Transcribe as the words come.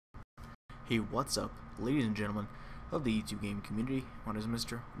Hey, what's up, ladies and gentlemen of the YouTube game community? My name is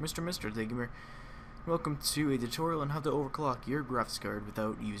Mr. Thank you, Mir. Welcome to a tutorial on how to overclock your graphics card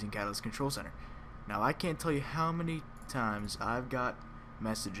without using Catalyst Control Center. Now, I can't tell you how many times I've got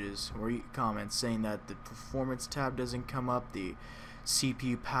messages or comments saying that the performance tab doesn't come up, the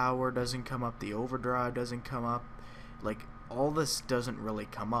CPU power doesn't come up, the overdrive doesn't come up. Like, all this doesn't really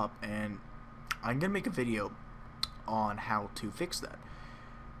come up, and I'm gonna make a video on how to fix that.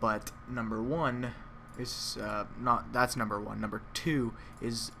 But number one is that's number one. Number two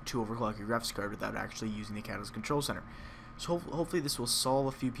is to overclock your graphics card without actually using the Catalyst Control Center. So hopefully this will solve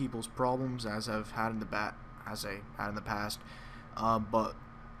a few people's problems, as I've had in the past. But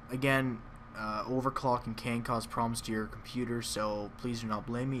again, overclocking can cause problems to your computer, so please do not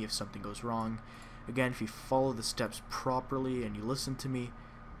blame me if something goes wrong. Again, if you follow the steps properly and you listen to me,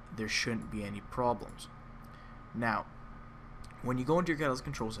 there shouldn't be any problems. Now, when you go into your Catalyst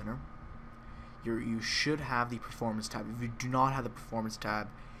Control Center, you should have the Performance tab. If you do not have the Performance tab,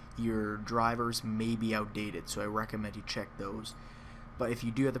 your drivers may be outdated, so I recommend you check those. But if you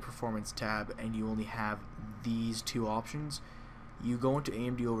do have the Performance tab and you only have these two options, you go into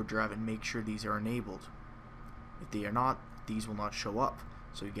AMD Overdrive and make sure these are enabled. If they are not, these will not show up,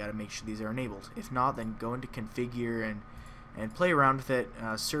 so you gotta make sure these are enabled. If not, then go into Configure and play around with it.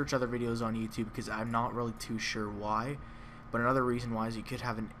 Search other videos on YouTube, because I'm not really too sure why. But another reason why is you could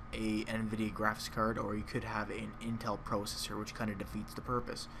have an NVIDIA graphics card, or you could have an Intel processor, which kind of defeats the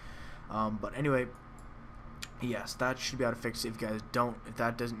purpose. But anyway, yes, that should be able to fix it. If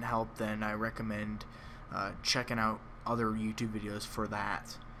that doesn't help, then I recommend checking out other YouTube videos for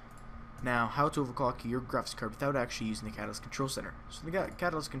that. Now, how to overclock your graphics card without actually using the Catalyst Control Center. So the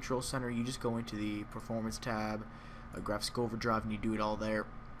Catalyst Control Center, you just go into the Performance tab, Graphics Overdrive, and you do it all there.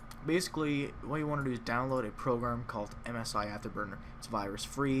 Basically, what you want to do is download a program called MSI Afterburner. It's virus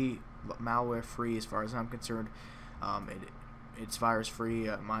free, malware free as far as I'm concerned. It's virus free.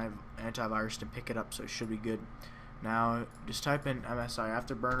 My antivirus didn't pick it up, so it should be good. Now, just type in MSI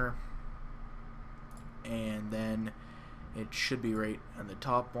Afterburner, and then it should be right on the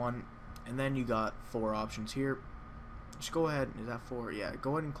top one. And then you got four options here. Just go ahead. Is that four? Yeah.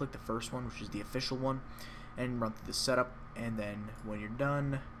 Go ahead and click the first one, which is the official one, and run through the setup. And then when you're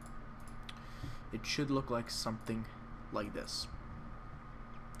done, it should look like something like this.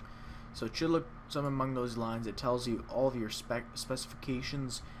 So it should look something among those lines. It tells you all of your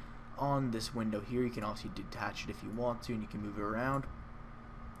specifications on this window here. You can also detach it if you want to, and you can move it around.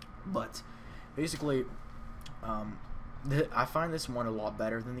 But basically, I find this one a lot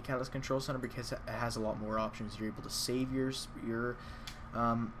better than the Catalyst Control Center, because it has a lot more options. You're able to save your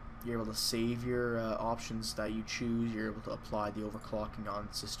options that you choose. You're able to apply the overclocking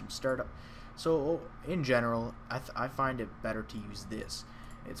on system startup. So in general, I find it better to use this.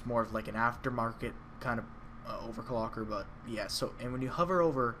 It's more of like an aftermarket kind of overclocker, but yeah. So, and when you hover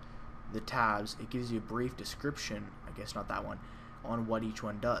over the tabs, it gives you a brief description, I guess not that one, on what each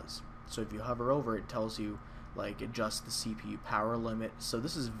one does. So if you hover over it, tells you like adjust the CPU power limit. So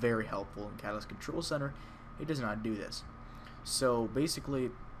this is very helpful in Catalyst Control Center. It does not do this. So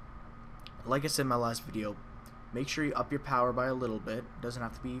basically, like I said in my last video, make sure you up your power by a little bit. It doesn't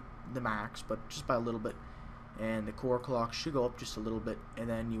have to be the max, but just by a little bit. And the core clock should go up just a little bit, and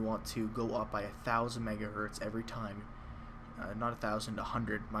then you want to go up by 1,000 megahertz every time. Not 1,000,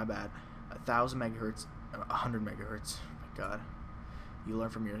 100, my bad. 1,000 megahertz, 100 megahertz. Oh my God. You learn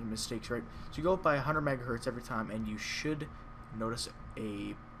from your mistakes, right? So you go up by 100 megahertz every time, and you should notice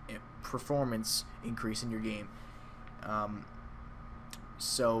a performance increase in your game.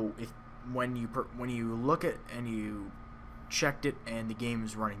 So when you look at and you checked it and the game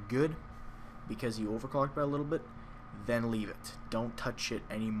is running good because you overclocked by a little bit, then leave it. Don't touch it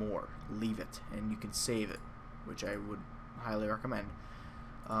anymore. Leave it, and you can save it, which I would highly recommend.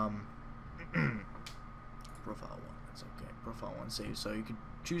 Profile 1, that's okay. Profile 1 save, so you can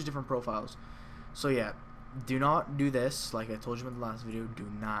choose different profiles. So yeah, do not do this, like I told you in the last video. Do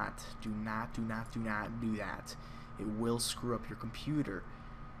not do that. It will screw up your computer.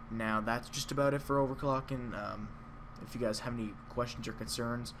 Now, that's just about it for overclocking. If you guys have any questions or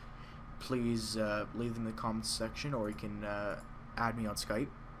concerns, please leave them in the comments section, or you can add me on Skype.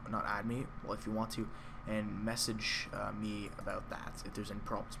 Not add me, well, if you want to, and message me about that if there's any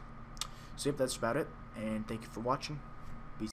problems. So yep, that's about it, and thank you for watching.